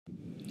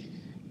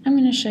I'm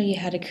going to show you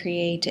how to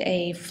create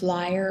a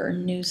flyer or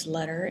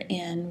newsletter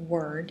in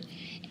Word,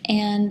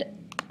 and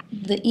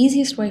the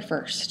easiest way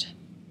first.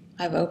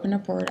 I've opened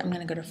up Word. I'm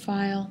going to go to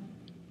File,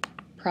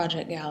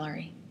 Project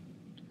Gallery,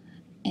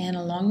 and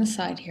along the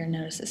side here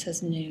notice it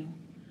says New.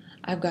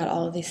 I've got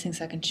all of these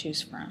things I can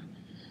choose from.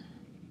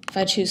 If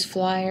I choose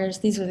flyers,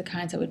 these are the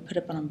kinds that would put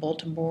up on a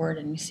bulletin board,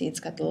 and you see it's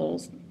got the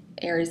little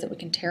areas that we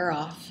can tear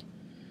off.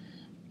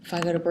 If I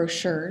go to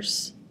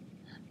brochures,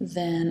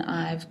 then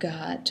I've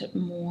got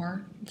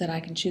more that I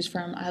can choose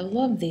from. I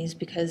love these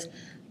because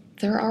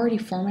they're already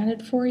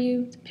formatted for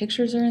you. The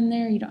pictures are in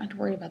there. You don't have to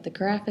worry about the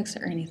graphics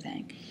or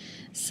anything.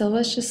 So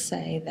let's just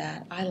say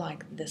that I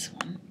like this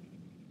one.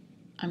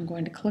 I'm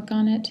going to click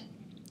on it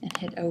and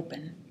hit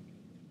open.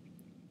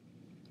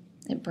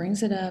 It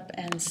brings it up,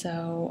 and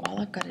so all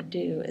I've got to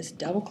do is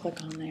double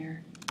click on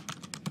there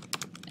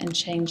and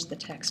change the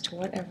text to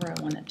whatever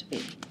I want it to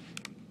be.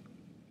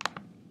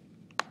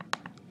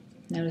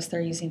 Notice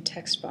they're using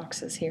text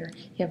boxes here.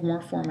 You have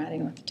more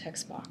formatting with the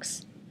text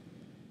box.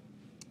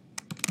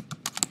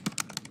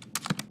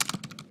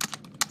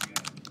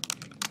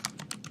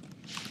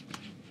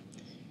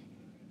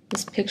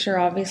 This picture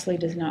obviously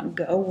does not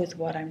go with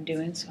what I'm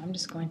doing, so I'm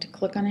just going to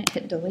click on it,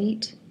 hit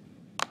delete,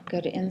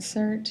 go to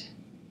insert.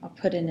 I'll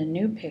put in a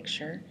new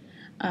picture.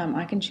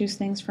 I can choose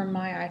things from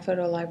my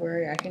iPhoto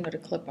library, or I can go to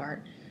clip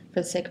art. For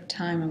the sake of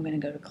time, I'm going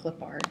to go to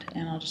clip art,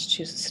 and I'll just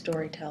choose a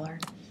storyteller.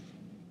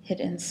 Hit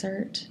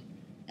insert,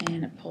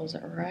 and it pulls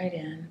it right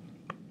in,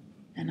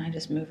 and I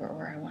just move it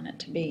where I want it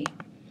to be.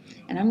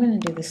 And I'm going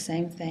to do the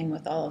same thing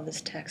with all of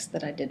this text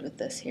that I did with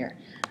this here.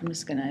 I'm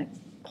just going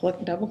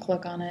to double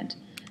click on it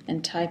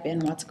and type in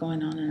what's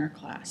going on in our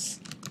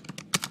class.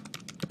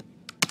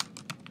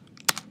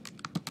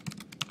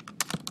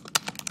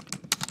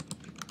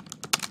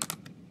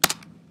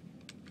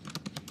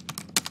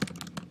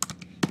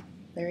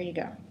 There you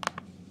go.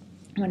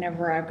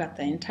 Whenever I've got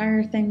the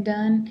entire thing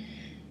done,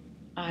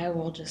 I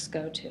will just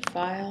go to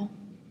File,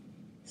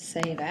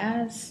 Save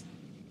As,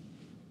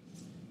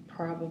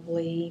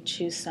 probably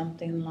choose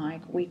something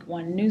like Week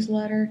 1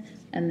 Newsletter,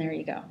 and there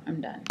you go,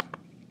 I'm done.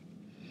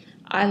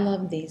 I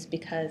love these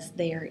because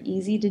they are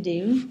easy to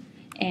do,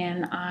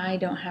 and I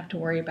don't have to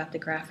worry about the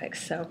graphics.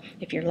 So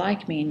if you're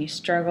like me and you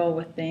struggle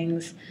with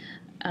things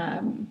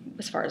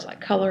as far as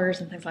like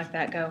colors and things like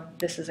that go,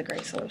 this is a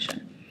great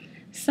solution.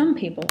 Some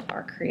people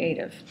are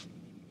creative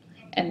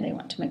and they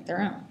want to make their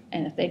own,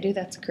 and if they do,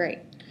 that's great.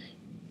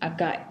 I've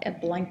got a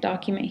blank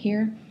document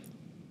here.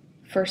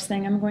 First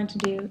thing I'm going to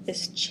do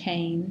is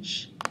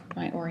change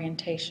my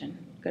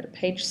orientation. Go to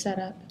Page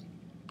Setup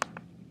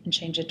and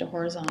change it to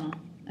horizontal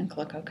and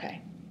click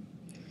OK.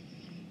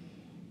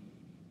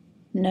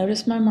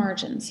 Notice my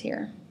margins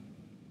here.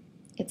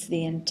 It's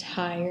the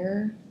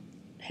entire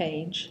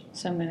page,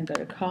 so I'm going to go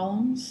to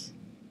Columns,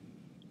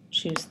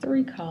 choose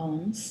 3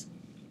 columns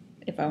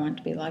if I want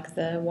to be like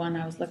the one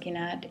I was looking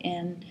at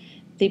in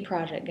the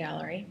project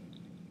gallery.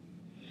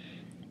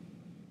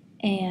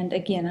 And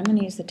again, I'm going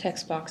to use the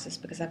text boxes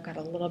because I've got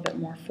a little bit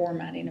more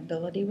formatting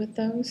ability with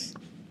those.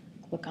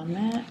 Click on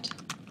that.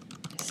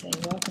 I say,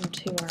 welcome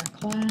to our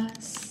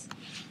class.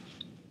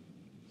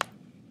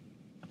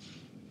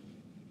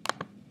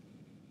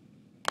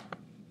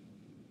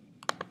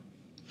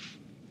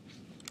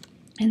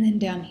 And then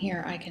down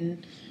here I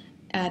can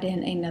add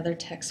in another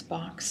text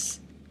box,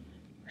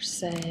 or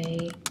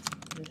say,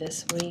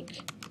 this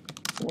week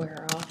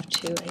we're off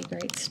to a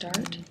great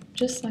start,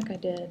 just like I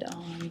did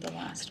on the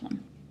last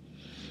one.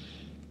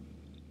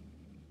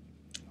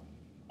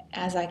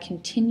 As I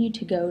continue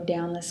to go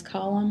down this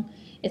column,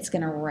 it's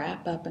going to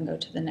wrap up and go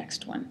to the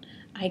next one.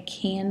 I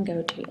can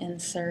go to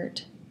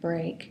Insert,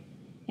 Break,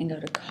 and go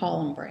to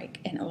Column Break,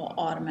 and it will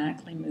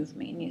automatically move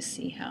me, and you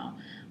see how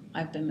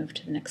I've been moved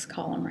to the next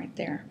column right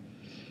there.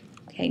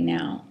 Okay,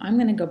 now I'm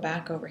going to go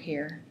back over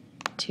here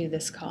to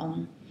this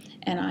column,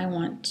 and I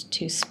want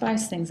to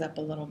spice things up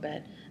a little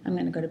bit. I'm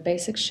going to go to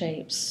Basic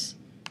Shapes,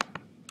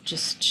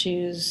 just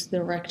choose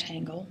the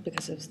rectangle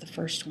because it was the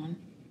first one.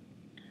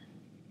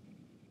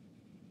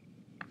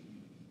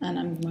 And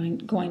I'm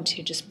going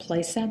to just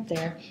place that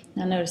there.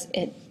 Now notice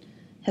it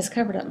has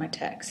covered up my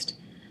text.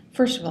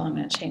 First of all, I'm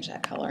going to change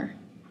that color.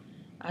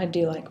 I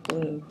do like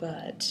blue,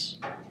 but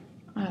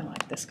I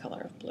like this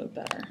color of blue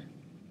better.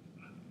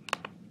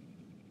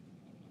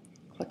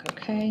 Click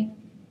OK.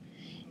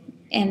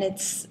 And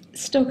it's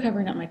still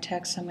covering up my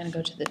text, so I'm going to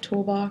go to the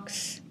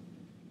toolbox.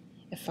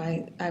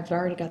 I've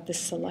already got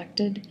this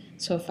selected,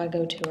 so if I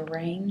go to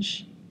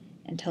Arrange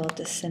and tell it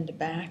to send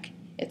back,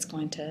 it's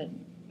going to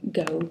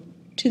go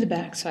to the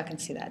back so I can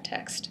see that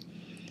text.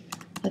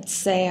 Let's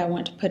say I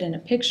want to put in a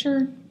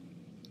picture.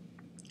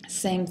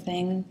 Same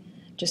thing,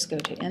 just go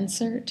to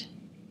Insert,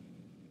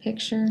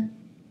 Picture,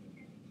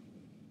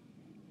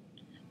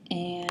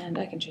 and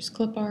I can choose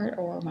Clip Art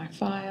or my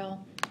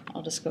file.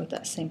 I'll just go with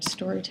that same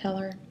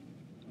storyteller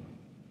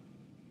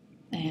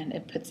and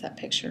it puts that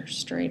picture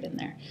straight in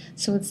there.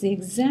 So it's the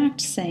exact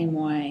same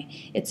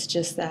way. It's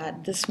just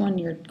that this one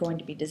you're going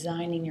to be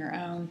designing your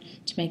own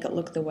to make it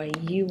look the way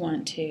you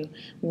want to,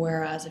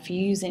 whereas if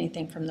you use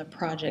anything from the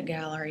project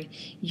gallery,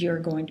 you're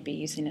going to be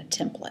using a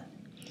template.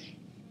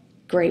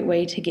 Great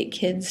way to get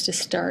kids to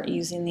start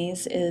using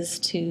these is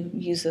to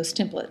use those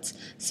templates.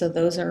 So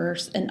those are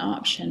an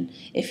option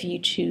if you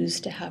choose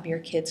to have your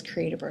kids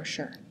create a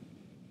brochure.